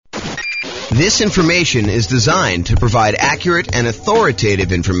This information is designed to provide accurate and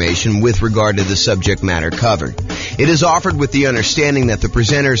authoritative information with regard to the subject matter covered. It is offered with the understanding that the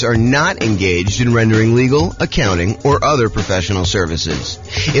presenters are not engaged in rendering legal, accounting, or other professional services.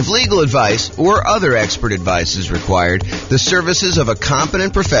 If legal advice or other expert advice is required, the services of a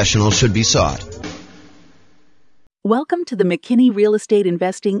competent professional should be sought. Welcome to the McKinney Real Estate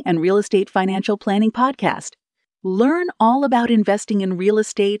Investing and Real Estate Financial Planning Podcast. Learn all about investing in real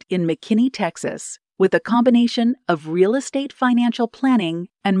estate in McKinney, Texas, with a combination of real estate financial planning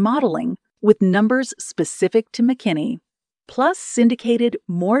and modeling with numbers specific to McKinney, plus syndicated,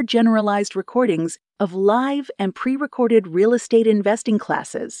 more generalized recordings of live and pre-recorded real estate investing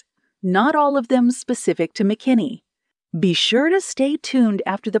classes, not all of them specific to McKinney. Be sure to stay tuned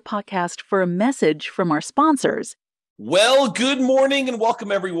after the podcast for a message from our sponsors. Well, good morning and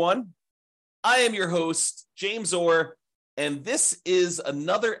welcome, everyone. I am your host, James Orr, and this is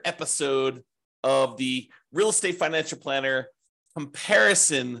another episode of the Real Estate Financial Planner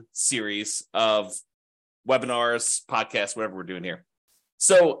comparison series of webinars, podcasts, whatever we're doing here.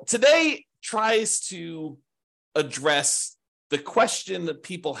 So today tries to address the question that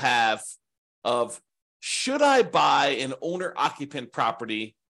people have of, should I buy an owner-occupant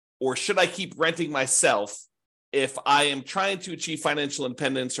property or should I keep renting myself if I am trying to achieve financial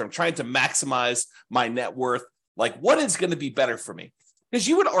independence or I'm trying to maximize my net worth? Like, what is going to be better for me? Because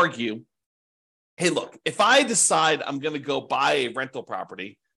you would argue, hey, look, if I decide I'm going to go buy a rental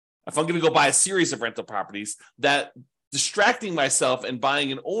property, if I'm going to go buy a series of rental properties, that distracting myself and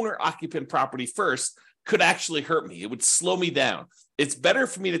buying an owner-occupant property first could actually hurt me. It would slow me down. It's better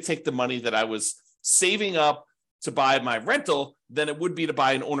for me to take the money that I was saving up to buy my rental than it would be to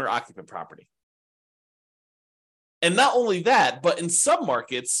buy an owner-occupant property. And not only that, but in some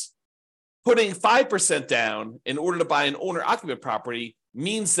markets, putting 5% down in order to buy an owner-occupant property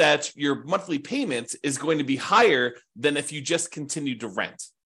means that your monthly payment is going to be higher than if you just continue to rent,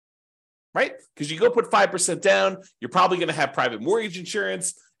 right? Because you go put 5% down, you're probably going to have private mortgage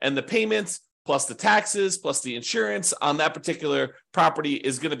insurance, and the payments plus the taxes plus the insurance on that particular property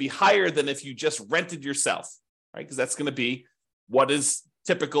is going to be higher than if you just rented yourself, right? Because that's going to be what is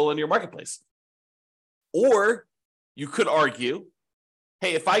typical in your marketplace. Or you could argue,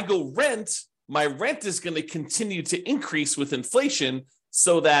 hey, if I go rent, my rent is going to continue to increase with inflation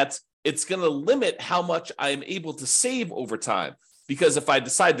so that it's going to limit how much I am able to save over time. Because if I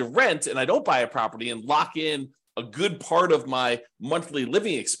decide to rent and I don't buy a property and lock in a good part of my monthly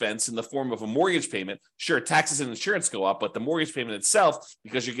living expense in the form of a mortgage payment, sure, taxes and insurance go up, but the mortgage payment itself,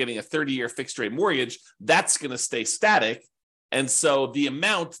 because you're getting a 30-year fixed rate mortgage, that's going to stay static. And so the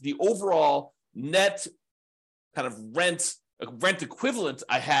amount, the overall net kind of rent equivalent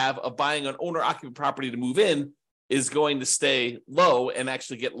I have of buying an owner-occupant property to move in is going to stay low and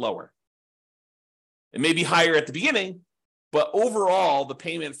actually get lower. It may be higher at the beginning, but overall, the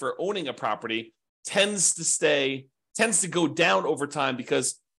payment for owning a property tends to go down over time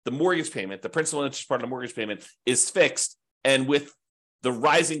because the mortgage payment, the principal and interest part of the mortgage payment, is fixed. And with the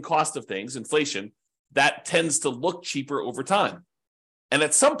rising cost of things, inflation, that tends to look cheaper over time. And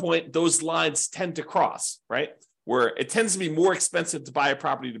at some point, those lines tend to cross, right? Where it tends to be more expensive to buy a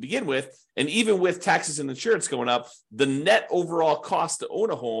property to begin with. And even with taxes and insurance going up, the net overall cost to own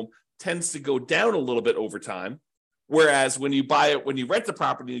a home tends to go down a little bit over time. Whereas when you rent the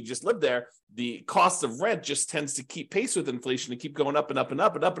property and you just live there, the cost of rent just tends to keep pace with inflation and keep going up and up and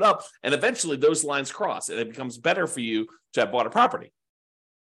up and up and up. And eventually those lines cross and it becomes better for you to have bought a property.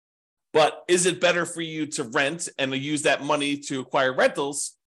 But is it better for you to rent and to use that money to acquire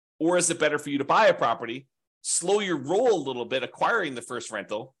rentals? Or is it better for you to buy a property, slow your roll a little bit, acquiring the first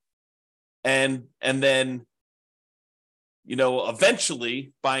rental, and then,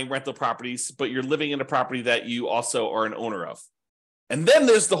 eventually buying rental properties, but you're living in a property that you also are an owner of? And then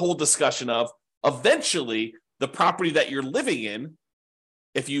there's the whole discussion of eventually the property that you're living in,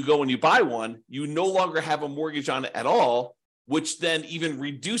 if you go and you buy one, you no longer have a mortgage on it at all, which then even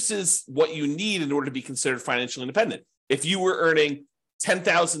reduces what you need in order to be considered financially independent. If you were earning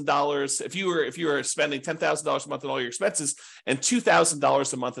 $10,000, if you were spending $10,000 a month on all your expenses and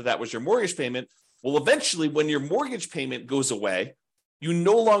 $2,000 a month of that was your mortgage payment, well, eventually when your mortgage payment goes away, you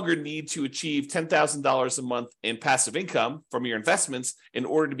no longer need to achieve $10,000 a month in passive income from your investments in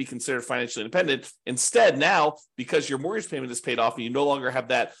order to be considered financially independent. Instead, now, because your mortgage payment is paid off and you no longer have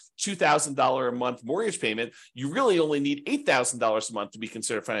that $2,000 a month mortgage payment, you really only need $8,000 a month to be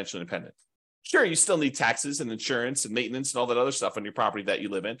considered financially independent. Sure, you still need taxes and insurance and maintenance and all that other stuff on your property that you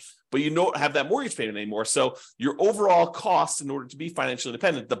live in, but you don't have that mortgage payment anymore. So your overall cost in order to be financially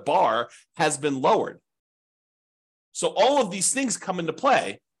independent, the bar has been lowered. So all of these things come into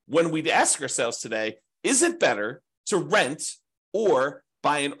play when we ask ourselves today, is it better to rent or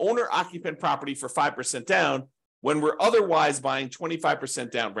buy an owner-occupant property for 5% down when we're otherwise buying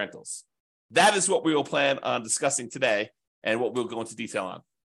 25% down rentals? That is what we will plan on discussing today and what we'll go into detail on.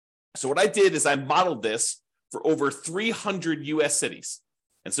 So what I did is I modeled this for over 300 US cities.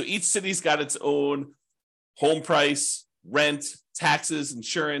 And so each city's got its own home price, rent, taxes,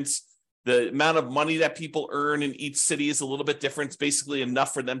 insurance. The amount of money that people earn in each city is a little bit different. It's basically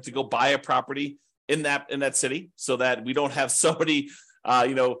enough for them to go buy a property in that city, so that we don't have somebody, I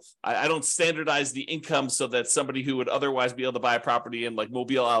don't standardize the income so that somebody who would otherwise be able to buy a property in like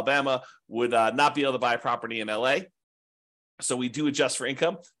Mobile, Alabama would not be able to buy a property in LA. So we do adjust for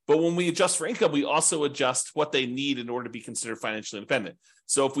income. But when we adjust for income, we also adjust what they need in order to be considered financially independent.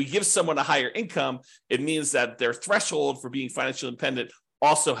 So if we give someone a higher income, it means that their threshold for being financially independent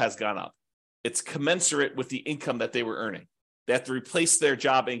also has gone up. It's commensurate with the income that they were earning. They have to replace their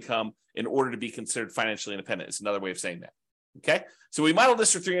job income in order to be considered financially independent. It's another way of saying that. Okay. So we modeled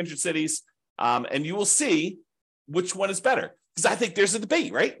this for 300 cities, and you will see which one is better. Because I think there's a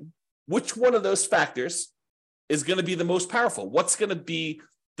debate, right? Which one of those factors is going to be the most powerful? What's going to be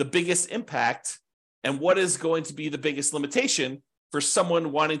the biggest impact, and what is going to be the biggest limitation for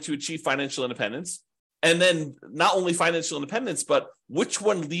someone wanting to achieve financial independence? And then not only financial independence, but which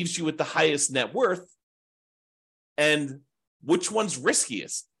one leaves you with the highest net worth and which one's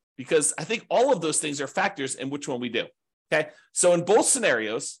riskiest? Because I think all of those things are factors in which one we do. Okay. So in both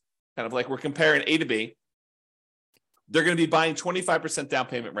scenarios, kind of like we're comparing A to B, they're going to be buying 25% down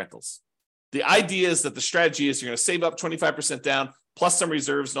payment rentals. The idea is that the strategy is you're going to save up 25% down plus some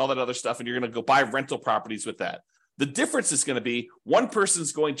reserves and all that other stuff, and you're going to go buy rental properties with that. The difference is going to be one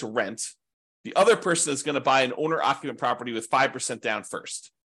person's going to rent, the other person is going to buy an owner-occupant property with 5% down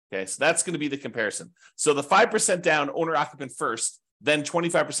first. Okay, so that's going to be the comparison. So the 5% down owner-occupant first, then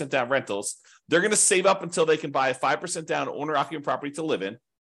 25% down rentals, they're going to save up until they can buy a 5% down owner-occupant property to live in.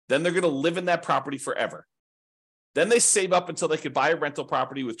 Then they're going to live in that property forever. Then they save up until they could buy a rental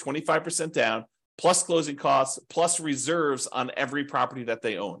property with 25% down, plus closing costs, plus reserves on every property that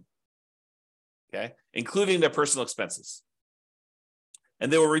they own, okay, including their personal expenses.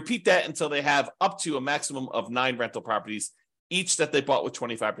 And they will repeat that until they have up to a maximum of 9 rental properties, each that they bought with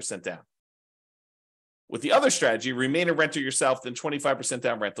 25% down. With the other strategy, remain a renter yourself, then 25%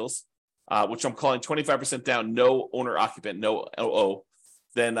 down rentals, which I'm calling 25% down, no owner-occupant, no OO.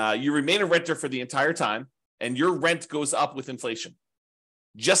 Then you remain a renter for the entire time, and your rent goes up with inflation,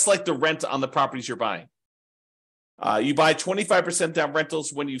 just like the rent on the properties you're buying. You buy 25% down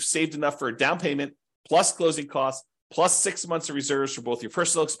rentals when you've saved enough for a down payment, plus closing costs, plus 6 months of reserves for both your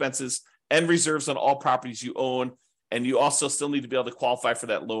personal expenses and reserves on all properties you own. And you also still need to be able to qualify for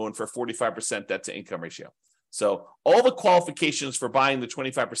that loan for 45% debt to income ratio. So all the qualifications for buying the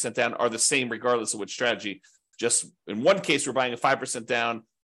 25% down are the same regardless of which strategy. Just in one case, we're buying a 5% down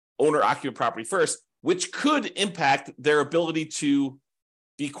owner-occupant property first, which could impact their ability to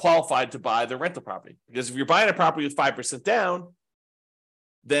be qualified to buy the rental property. Because if you're buying a property with 5% down,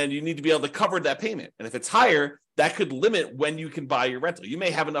 then you need to be able to cover that payment. And if it's higher, that could limit when you can buy your rental. You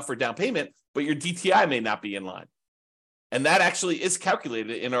may have enough for down payment, but your DTI may not be in line. And that actually is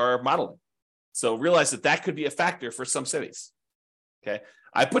calculated in our modeling. So realize that that could be a factor for some cities. Okay.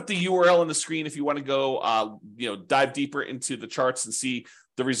 I put the URL on the screen if you want to go, dive deeper into the charts and see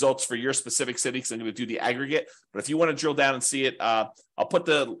the results for your specific city, because I'm going to do the aggregate. But if you want to drill down and see it, I'll put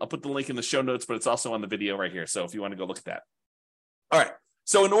the link in the show notes, but it's also on the video right here. So if you want to go look at that. All right.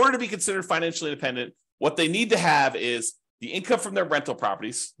 So in order to be considered financially independent, what they need to have is the income from their rental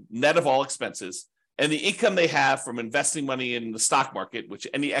properties, net of all expenses, and the income they have from investing money in the stock market, which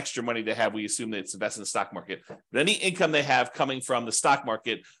any extra money they have, we assume that it's invested in the stock market. But any income they have coming from the stock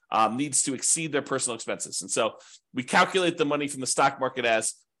market needs to exceed their personal expenses. And so we calculate the money from the stock market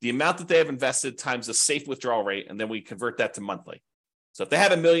as the amount that they have invested times the safe withdrawal rate, and then we convert that to monthly. So if they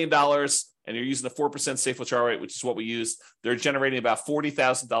had $1 million and you're using the 4% safe withdrawal rate, which is what we use, they're generating about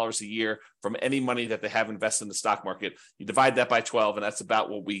 $40,000 a year from any money that they have invested in the stock market. You divide that by 12, and that's about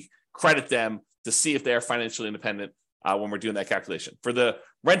what we credit them to see if they are financially independent when we're doing that calculation. For the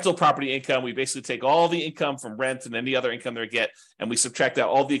rental property income, we basically take all the income from rent and any other income they get, and we subtract out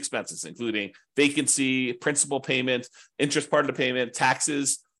all the expenses, including vacancy, principal payment, interest part of the payment,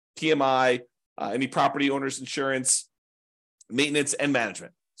 taxes, PMI, any property owner's insurance, maintenance, and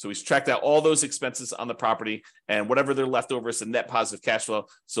management. So we subtract out all those expenses on the property, and whatever they're left over is a net positive cash flow.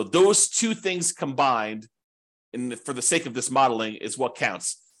 So those two things combined, for the sake of this modeling, is what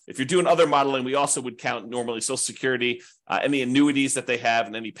counts. If you're doing other modeling, we also would count normally Social Security, any annuities that they have,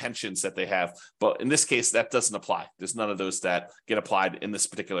 and any pensions that they have. But in this case, that doesn't apply. There's none of those that get applied in this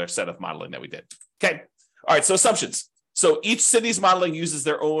particular set of modeling that we did. Okay. All right. So assumptions. So each city's modeling uses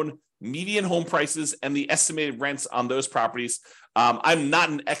their own median home prices and the estimated rents on those properties. I'm not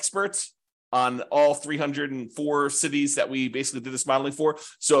an expert on all 304 cities that we basically did this modeling for.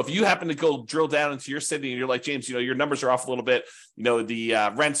 So if you happen to go drill down into your city and you're like, James, your numbers are off a little bit,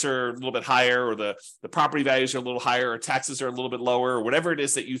 the rents are a little bit higher, or the property values are a little higher, or taxes are a little bit lower, or whatever it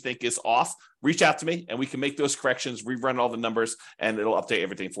is that you think is off, reach out to me and we can make those corrections, rerun all the numbers, and it'll update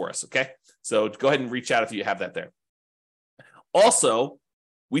everything for us. Okay. So go ahead and reach out if you have that there. Also,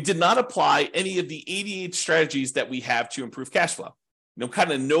 we did not apply any of the 88 strategies that we have to improve cash flow.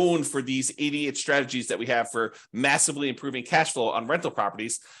 Kind of known for these 88 strategies that we have for massively improving cash flow on rental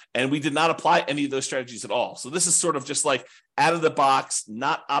properties. And we did not apply any of those strategies at all. So this is sort of just like out of the box,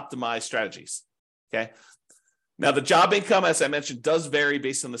 not optimized strategies. Okay. Now the job income, as I mentioned, does vary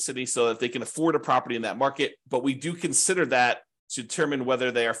based on the city so that they can afford a property in that market. But we do consider that to determine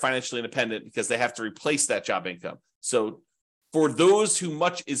whether they are financially independent, because they have to replace that job income. So for those who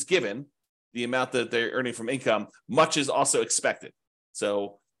much is given, the amount that they're earning from income, much is also expected.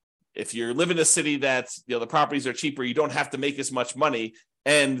 So if you live in a city that the properties are cheaper, you don't have to make as much money,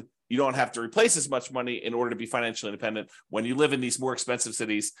 and you don't have to replace as much money in order to be financially independent. When you live in these more expensive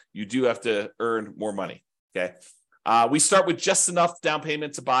cities, you do have to earn more money. Okay. We start with just enough down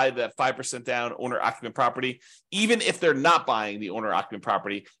payment to buy that 5% down owner-occupant property. Even if they're not buying the owner-occupant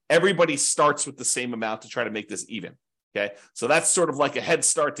property, everybody starts with the same amount to try to make this even. Okay. So that's sort of like a head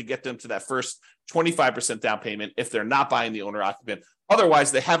start to get them to that first 25% down payment if they're not buying the owner-occupant.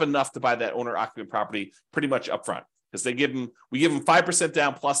 Otherwise, they have enough to buy that owner-occupant property pretty much upfront, because we give them 5%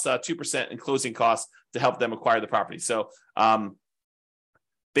 down plus 2% in closing costs to help them acquire the property. So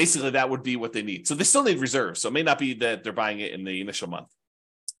basically, that would be what they need. So they still need reserves. So it may not be that they're buying it in the initial month.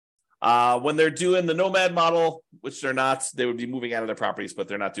 When they're doing the nomad model, which they're not, they would be moving out of their properties, but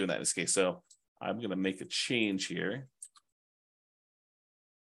they're not doing that in this case. So I'm going to make a change here.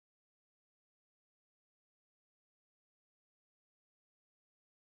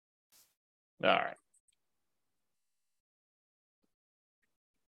 All right.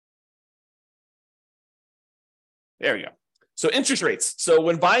 There we go. So interest rates. So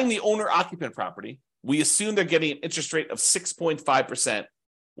when buying the owner-occupant property, we assume they're getting an interest rate of 6.5%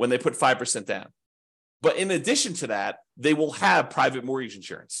 when they put 5% down. But in addition to that, they will have private mortgage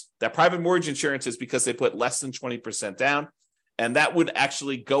insurance. That private mortgage insurance is because they put less than 20% down, and that would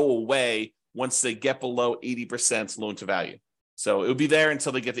actually go away once they get below 80% loan to value. So it would be there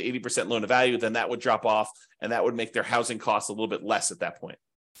until they get to 80% loan to value, then that would drop off, and that would make their housing costs a little bit less at that point.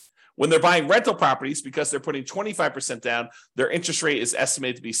 When they're buying rental properties, because they're putting 25% down, their interest rate is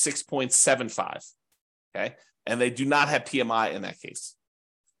estimated to be 6.75. Okay. And they do not have PMI in that case.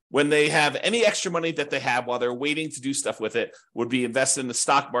 When they have any extra money that they have while they're waiting to do stuff with it, would be invested in the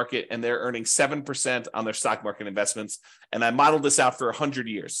stock market, and they're earning 7% on their stock market investments. And I modeled this out for 100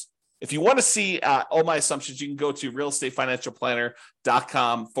 years. If you want to see all my assumptions, you can go to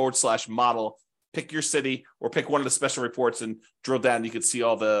realestatefinancialplanner.com/model, pick your city or pick one of the special reports and drill down. You can see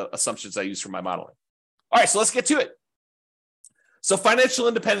all the assumptions I use for my modeling. All right, so let's get to it. So financial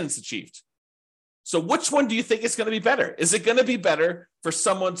independence achieved. So which one do you think is going to be better? Is it going to be better for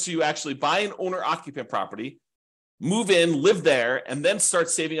someone to actually buy an owner-occupant property, move in, live there, and then start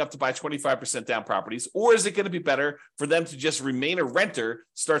saving up to buy 25% down properties? Or is it going to be better for them to just remain a renter,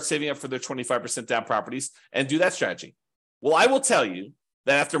 start saving up for their 25% down properties, and do that strategy? Well, I will tell you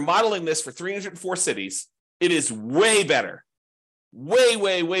that after modeling this for 304 cities, it is way better,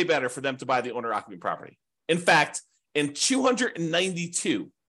 way better for them to buy the owner-occupant property. In fact, in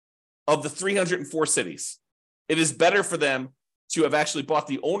 292 of the 304 cities, it is better for them to have actually bought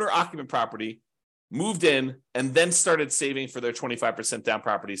the owner-occupant property, moved in, and then started saving for their 25% down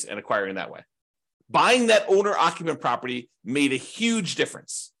properties and acquiring that way. Buying that owner-occupant property made a huge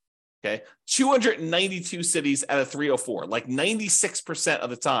difference. Okay, 292 cities out of 304, like 96%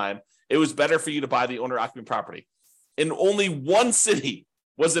 of the time, it was better for you to buy the owner-occupant property. In only one city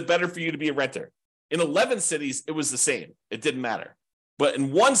was it better for you to be a renter. In 11 cities, it was the same. It didn't matter. But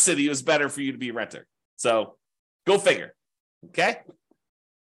in one city, it was better for you to be a renter. So go figure. Okay.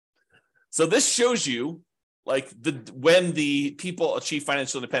 So this shows you like when the people achieve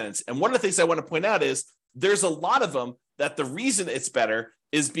financial independence. And one of the things I want to point out is there's a lot of them that the reason it's better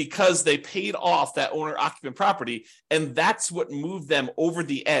is because they paid off that owner-occupant property, and that's what moved them over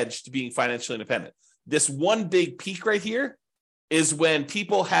the edge to being financially independent. This one big peak right here is when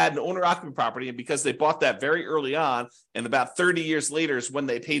people had an owner-occupant property, and because they bought that very early on, and about 30 years later is when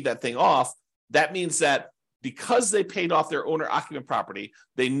they paid that thing off, that means that because they paid off their owner-occupant property,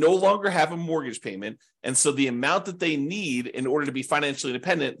 they no longer have a mortgage payment, and so the amount that they need in order to be financially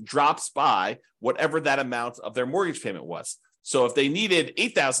independent drops by whatever that amount of their mortgage payment was. So if they needed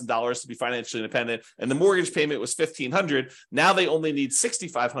 $8,000 to be financially independent and the mortgage payment was $1,500, now they only need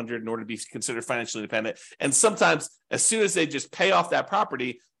 $6,500 in order to be considered financially independent. And sometimes as soon as they just pay off that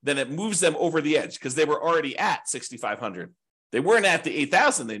property, then it moves them over the edge because they were already at $6,500. They weren't at the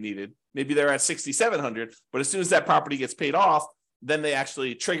 $8,000 they needed. Maybe they're at $6,700, but as soon as that property gets paid off, then they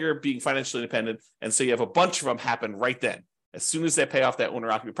actually trigger being financially independent. And so you have a bunch of them happen right then, as soon as they pay off that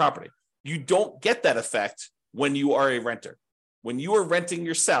owner-occupant property. You don't get that effect when you are a renter. When you are renting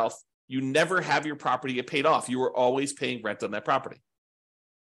yourself, you never have your property get paid off. You are always paying rent on that property.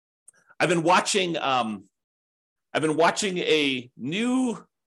 I've been watching a new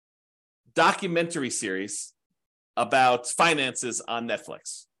documentary series about finances on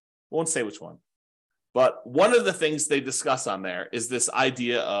Netflix. I won't say which one, but one of the things they discuss on there is this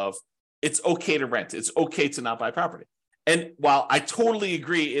idea of it's okay to rent. It's okay to not buy property. And while I totally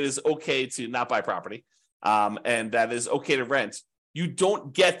agree it is okay to not buy property, and that is okay to rent, you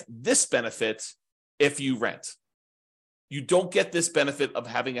don't get this benefit if you rent. You don't get this benefit of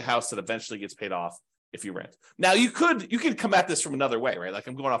having a house that eventually gets paid off if you rent. Now, you could come at this from another way, right? Like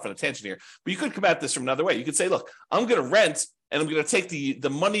I'm going off on a tangent here, but you could come at this from another way. You could say, look, I'm going to rent and I'm going to take the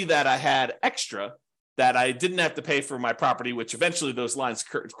money that I had extra that I didn't have to pay for my property, which eventually those lines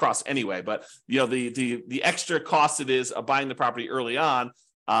cross anyway. But the extra cost it is of buying the property early on,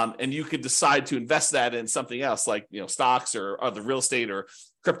 and you could decide to invest that in something else like stocks or other real estate or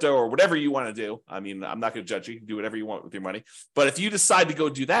crypto or whatever you want to do. I mean, I'm not going to judge you. You can do whatever you want with your money. But if you decide to go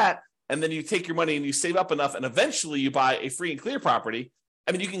do that, and then you take your money and you save up enough, and eventually you buy a free and clear property,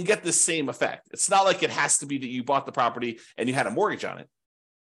 I mean, you can get the same effect. It's not like it has to be that you bought the property and you had a mortgage on it.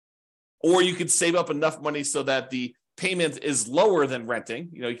 Or you could save up enough money so that the payment is lower than renting.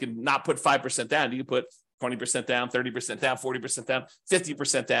 You can not put 5% down. You can put 20% down, 30% down, 40% down,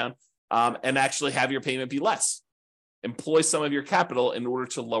 50% down, and actually have your payment be less. Employ some of your capital in order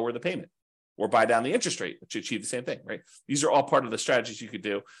to lower the payment or buy down the interest rate to achieve the same thing, right? These are all part of the strategies you could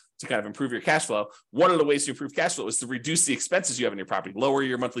do to kind of improve your cash flow. One of the ways to improve cash flow is to reduce the expenses you have in your property, lower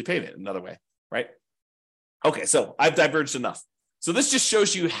your monthly payment, another way, right? Okay, so I've diverged enough. So this just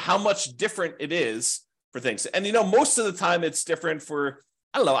shows you how much different it is for things. And most of the time it's different for,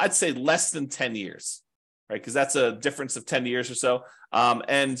 I'd say less than 10 years, right? Because that's a difference of 10 years or so.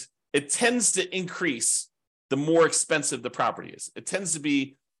 And it tends to increase the more expensive the property is. It tends to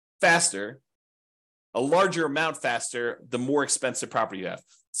be faster, a larger amount faster, the more expensive property you have.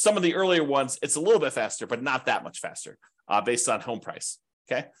 Some of the earlier ones, it's a little bit faster, but not that much faster based on home price,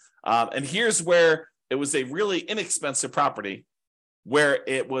 okay? And here's where it was a really inexpensive property where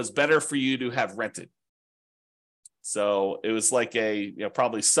it was better for you to have rented. So it was like a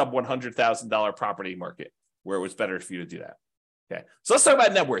probably sub $100,000 property market where it was better for you to do that. Okay, so let's talk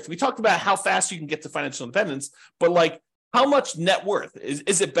about net worth. We talked about how fast you can get to financial independence, but how much net worth?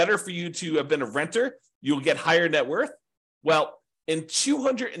 Is it better for you to have been a renter? You'll get higher net worth? Well, in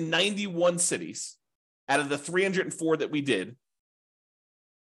 291 cities out of the 304 that we did,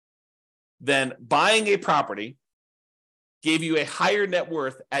 then buying a property gave you a higher net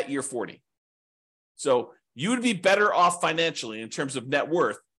worth at year 40. So you would be better off financially in terms of net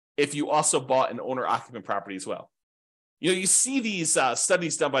worth if you also bought an owner-occupant property as well. You see these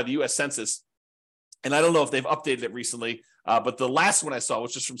studies done by the U.S. Census, and I don't know if they've updated it recently, but the last one I saw,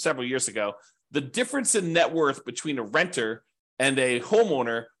 which is from several years ago, the difference in net worth between a renter and a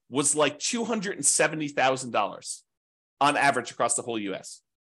homeowner was like $270,000 on average across the whole U.S.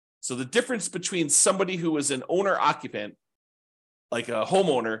 So the difference between somebody who is an owner-occupant, like a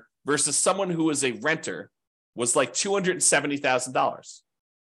homeowner, versus someone who is a renter was like $270,000.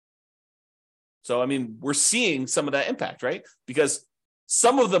 So, I mean, we're seeing some of that impact, right? Because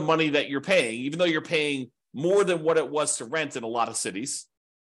some of the money that you're paying, even though you're paying more than what it was to rent in a lot of cities,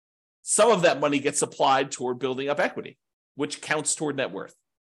 some of that money gets applied toward building up equity, which counts toward net worth,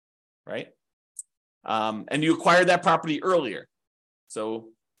 right? And you acquired that property earlier. So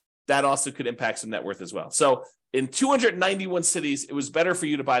that also could impact some net worth as well. So in 291 cities, it was better for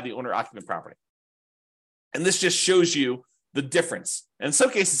you to buy the owner-occupant property. And this just shows you the difference. And in some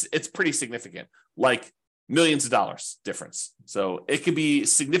cases, it's pretty significant, like millions of dollars difference. So it could be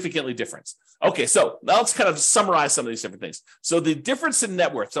significantly different. Okay, so now let's kind of summarize some of these different things. So the difference in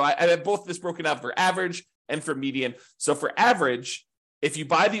net worth. So I have both this broken out for average and for median. So for average, if you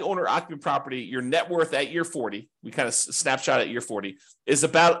buy the owner-occupant property, your net worth at year 40, we kind of snapshot at year 40, is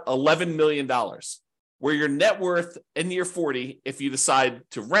about $11 million, where your net worth in year 40, if you decide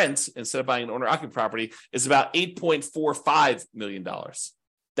to rent instead of buying an owner-occupant property, is about $8.45 million.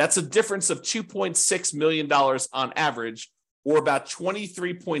 That's a difference of $2.6 million on average, or about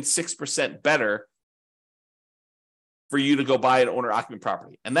 23.6% better for you to go buy an owner-occupant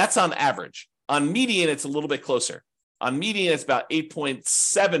property. And that's on average. On median, it's a little bit closer. On median, it's about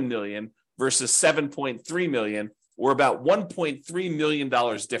 8.7 million versus 7.3 million, or about $1.3 million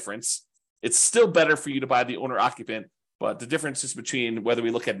difference. It's still better for you to buy the owner-occupant, but the difference is between whether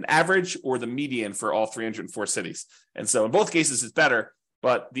we look at an average or the median for all 304 cities. And so in both cases, it's better,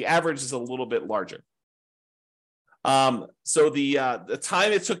 but the average is a little bit larger. So the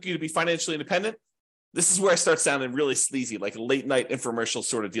time it took you to be financially independent, this is where I start sounding really sleazy, like a late night infomercial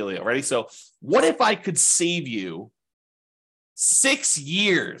sort of dealio. Ready? So what if I could save you 6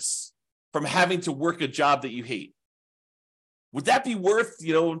 years from having to work a job that you hate? Would that be worth,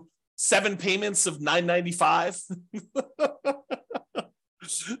 7 payments of $995?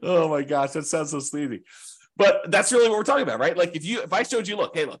 Oh my gosh, that sounds so sleazy. But that's really what we're talking about, right? Like if I showed you,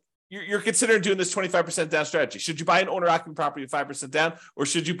 look, hey, look, you're considering doing this 25% down strategy. Should you buy an owner-occupant property with 5% down, or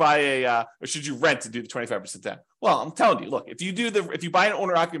should you buy or should you rent to do the 25% down? Well, I'm telling you, look, if you buy an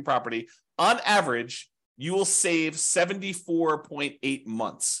owner-occupant property, on average, you will save 74.8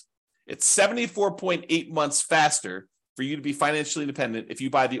 months. It's 74.8 months faster for you to be financially independent if you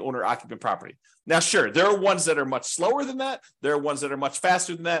buy the owner-occupant property. Now, sure, there are ones that are much slower than that. There are ones that are much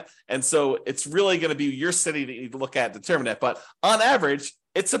faster than that. And so it's really going to be your city that you need to look at and determine that. But on average,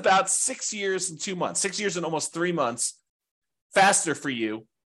 it's about 6 years and 2 months, 6 years and almost 3 months faster for you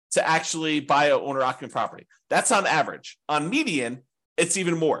to actually buy an owner-occupant property. That's on average. On median, it's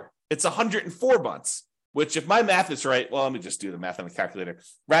even more. It's 104 months, which if my math is right, well, let me just do the math on the calculator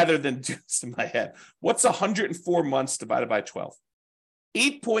rather than do this in my head. What's 104 months divided by 12?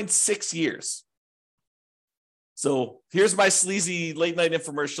 8.6 years. So here's my sleazy late night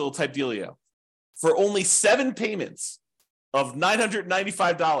infomercial type dealio. For only 7 payments of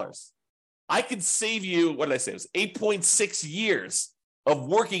 $995, I could save you, what did I say? It was 8.6 years of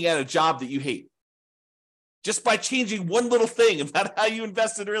working at a job that you hate, just by changing one little thing about how you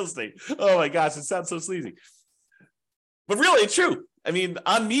invest in real estate. Oh my gosh, it sounds so sleazy. But really, it's true. I mean,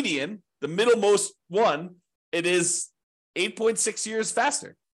 on median, the middlemost one, it is 8.6 years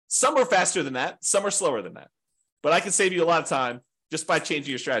faster. Some are faster than that. Some are slower than that. But I can save you a lot of time just by changing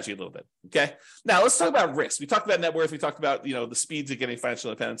your strategy a little bit. Okay. Now let's talk about risk. We talked about net worth. We talked about, the speeds of getting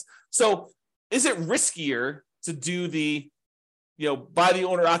financial independence. So is it riskier to do buy the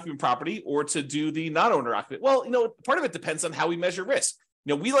owner-occupant property or to do the non-owner-occupant? Well, part of it depends on how we measure risk.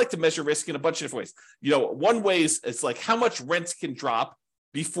 We like to measure risk in a bunch of different ways. One way is it's like how much rent can drop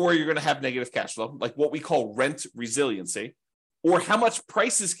before you're going to have negative cash flow, like what we call rent resiliency, or how much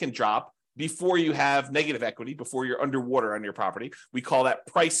prices can drop before you have negative equity, before you're underwater on your property. We call that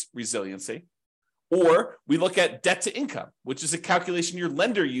price resiliency. Or we look at debt to income, which is a calculation your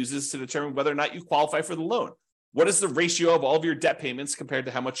lender uses to determine whether or not you qualify for the loan. What is the ratio of all of your debt payments compared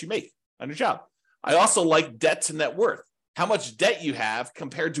to how much you make on your job? I also like debt to net worth, how much debt you have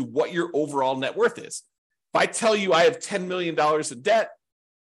compared to what your overall net worth is. If I tell you I have $10 million in debt,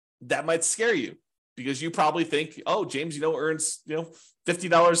 that might scare you because you probably think, oh, James, earns,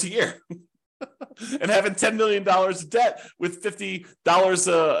 $50 a year. And having $10 million of debt with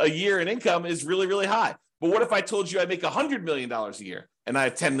 $50 a year in income is really, really high. But what if I told you I make $100 million a year and I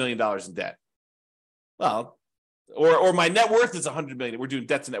have $10 million in debt? Well, or my net worth is $100 million. We're doing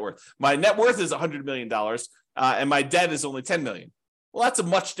debt to net worth. My net worth is $100 million and my debt is only $10 million. Well, that's a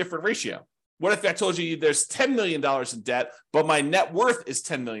much different ratio. What if I told you there's $10 million in debt, but my net worth is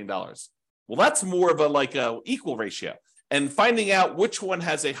 $10 million? Well, that's more of a equal ratio. And finding out which one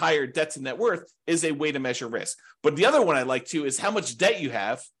has a higher debt to net worth is a way to measure risk. But the other one I like too is how much debt you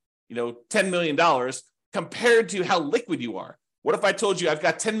have, $10 million compared to how liquid you are. What if I told you I've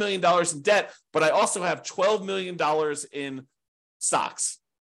got $10 million in debt, but I also have $12 million in stocks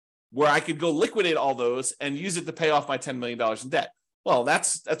where I could go liquidate all those and use it to pay off my $10 million in debt? Well,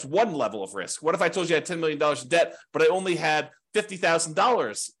 that's one level of risk. What if I told you I had $10 million in debt, but I only had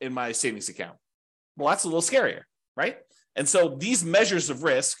 $50,000 in my savings account? Well, that's a little scarier, right? And so these measures of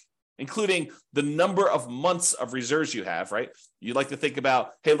risk, including the number of months of reserves you have, right? You like to think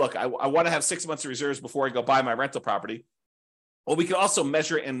about, hey, look, I want to have 6 months of reserves before I go buy my rental property. Well, we can also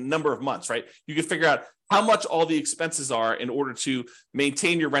measure it in number of months, right? You can figure out how much all the expenses are in order to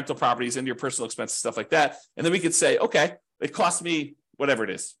maintain your rental properties and your personal expenses, stuff like that. And then we could say, okay, it cost me whatever it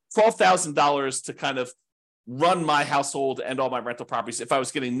is, $12,000 to kind of run my household and all my rental properties if I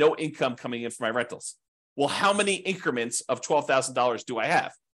was getting no income coming in from my rentals? Well, how many increments of $12,000 do I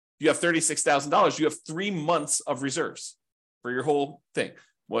have? If you have $36,000, you have 3 months of reserves for your whole thing.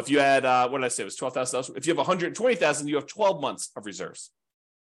 Well, if you had, what did I say? It was $12,000. If you have $120,000, you have 12 months of reserves.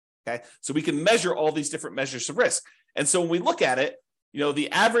 Okay. So we can measure all these different measures of risk. And so when we look at it, the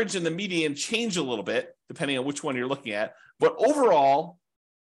average and the median change a little bit depending on which one you're looking at. But overall,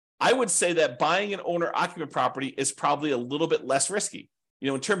 I would say that buying an owner-occupant property is probably a little bit less risky.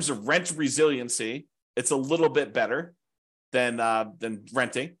 In terms of rent resiliency, it's a little bit better than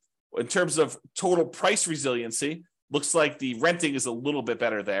renting. In terms of total price resiliency, looks like the renting is a little bit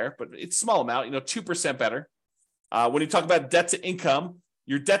better there, but it's a small amount, 2% better. When you talk about debt to income,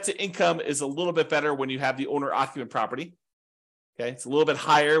 your debt to income is a little bit better when you have the owner-occupant property. Okay, it's a little bit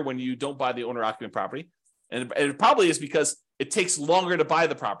higher when you don't buy the owner-occupant property. And it probably is because it takes longer to buy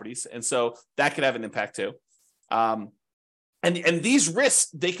the properties. And so that could have an impact too. And these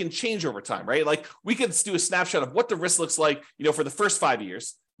risks, they can change over time, right? Like we could do a snapshot of what the risk looks like, for the first 5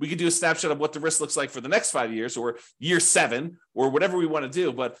 years. We could do a snapshot of what the risk looks like for the next 5 years or year 7 or whatever we want to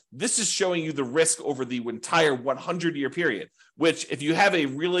do. But this is showing you the risk over the entire 100-year period, which if you have a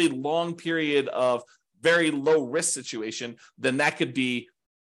really long period of very low risk situation, then that could be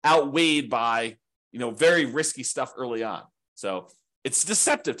outweighed by, very risky stuff early on. So it's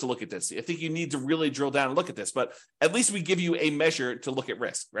deceptive to look at this. I think you need to really drill down and look at this, but at least we give you a measure to look at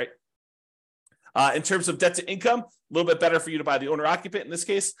risk, right? In terms of debt to income, a little bit better for you to buy the owner occupant in this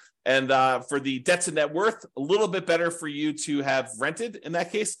case. And for the debt to net worth, a little bit better for you to have rented in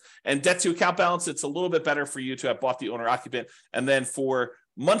that case. And debt to account balance, it's a little bit better for you to have bought the owner occupant. And then for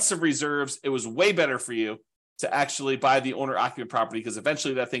months of reserves, it was way better for you to actually buy the owner occupant property because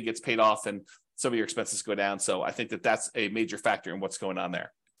eventually that thing gets paid off and some of your expenses go down. So I think that that's a major factor in what's going on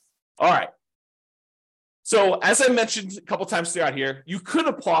there. All right. So as I mentioned a couple times throughout here, you could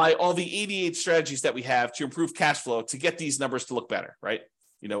apply all the 88 strategies that we have to improve cash flow to get these numbers to look better, right?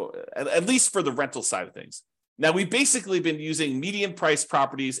 At least for the rental side of things. Now, we've basically been using median price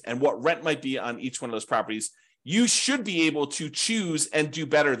properties and what rent might be on each one of those properties. You should be able to choose and do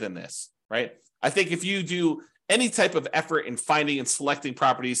better than this, right? I think if you do any type of effort in finding and selecting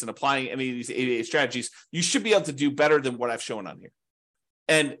properties and applying any of these 88 strategies, you should be able to do better than what I've shown on here.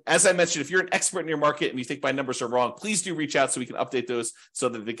 And as I mentioned, if you're an expert in your market and you think my numbers are wrong, please do reach out so we can update those so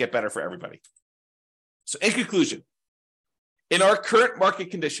that they get better for everybody. So in conclusion, in our current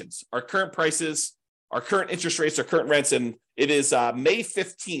market conditions, our current prices, our current interest rates, our current rents, and it is May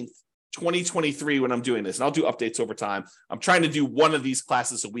 15th, 2023 when I'm doing this, and I'll do updates over time. I'm trying to do one of these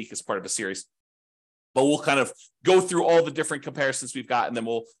classes a week as part of a series. But we'll kind of go through all the different comparisons we've got, and then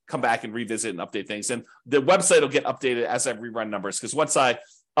we'll come back and revisit and update things. And the website will get updated as I rerun numbers, because once I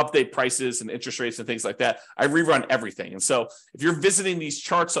update prices and interest rates and things like that, I rerun everything. And so if you're visiting these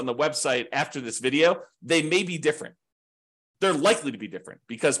charts on the website after this video, they may be different. They're likely to be different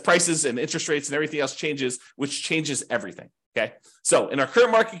because prices and interest rates and everything else changes, which changes everything. Okay. So in our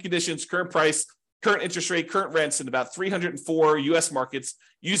current market conditions, current price, current interest rate, current rents in about 304 US markets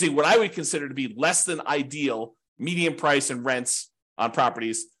using what I would consider to be less than ideal median price and rents on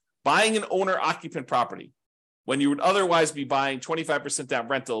properties, buying an owner-occupant property when you would otherwise be buying 25% down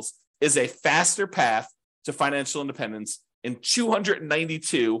rentals is a faster path to financial independence in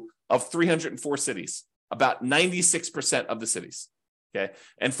 292 of 304 cities, about 96% of the cities. Okay.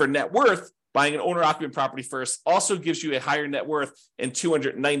 And for net worth, buying an owner-occupant property first also gives you a higher net worth in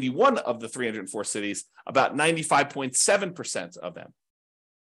 291 of the 304 cities, about 95.7% of them.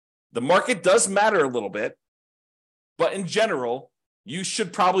 The market does matter a little bit, but in general, you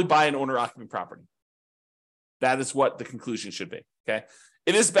should probably buy an owner-occupant property. That is what the conclusion should be, okay?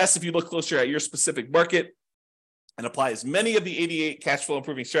 It is best if you look closer at your specific market and apply as many of the 88 cash flow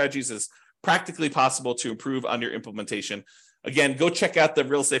improving strategies as practically possible to improve on your implementation. Again, go check out the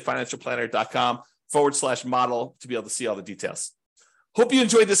realestatefinancialplanner.com/model to be able to see all the details. Hope you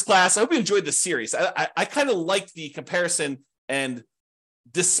enjoyed this class. I hope you enjoyed this series. I kind of like the comparison and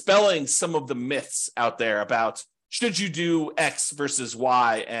dispelling some of the myths out there about should you do X versus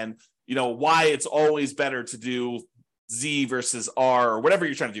Y and, why it's always better to do Z versus R or whatever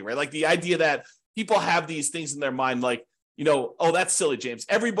you're trying to do, right? Like the idea that people have these things in their mind like, oh, that's silly, James.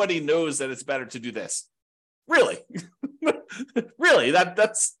 Everybody knows that it's better to do this. Really? Really?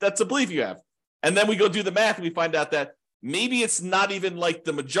 That's a belief you have. And then we go do the math and we find out that maybe it's not even like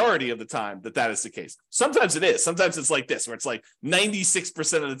the majority of the time that is the case. Sometimes it is. Sometimes it's like this, where it's like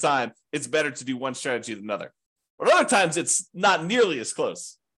 96% of the time, it's better to do one strategy than another. But other times it's not nearly as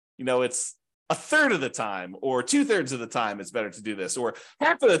close. It's a third of the time, or 2/3 of the time it's better to do this, or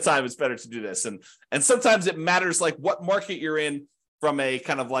half of the time it's better to do this. And sometimes it matters like what market you're in from a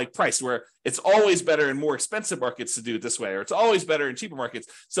kind of like price, where it's always better in more expensive markets to do it this way, or it's always better in cheaper markets.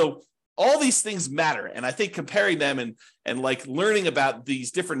 So all these things matter. And I think comparing them and like learning about these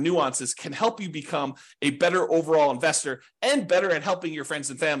different nuances can help you become a better overall investor and better at helping your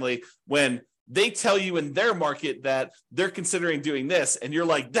friends and family when they tell you in their market that they're considering doing this. And you're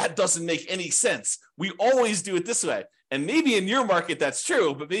like, that doesn't make any sense. We always do it this way. And maybe in your market, that's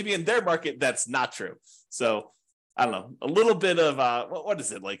true, but maybe in their market, that's not true. So I don't know, a little bit of, what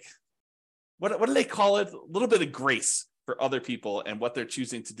is it like? What do they call it? A little bit of grace for other people and what they're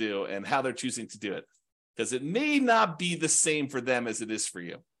choosing to do and how they're choosing to do it. Because it may not be the same for them as it is for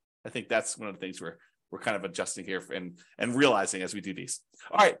you. I think that's one of the things we're kind of adjusting here and realizing as we do these.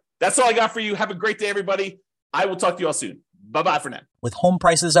 All right, that's all I got for you. Have a great day, everybody. I will talk to you all soon. Bye-bye for now. With home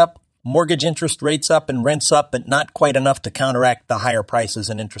prices up, mortgage interest rates up, and rents up, but not quite enough to counteract the higher prices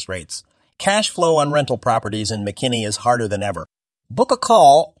and interest rates, cash flow on rental properties in McKinney is harder than ever. Book a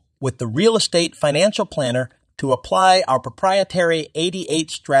call with the Real Estate Financial Planner to apply our proprietary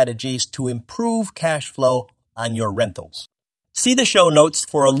 88 strategies to improve cash flow on your rentals. See the show notes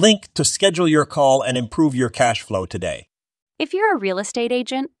for a link to schedule your call and improve your cash flow today. If you're a real estate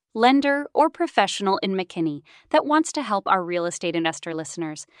agent, lender, or professional in McKinney that wants to help our real estate investor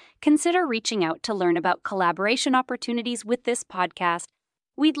listeners, consider reaching out to learn about collaboration opportunities with this podcast.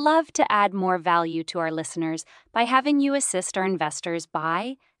 We'd love to add more value to our listeners by having you assist our investors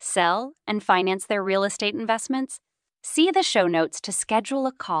buy, sell, and finance their real estate investments. See the show notes to schedule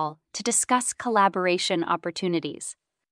a call to discuss collaboration opportunities.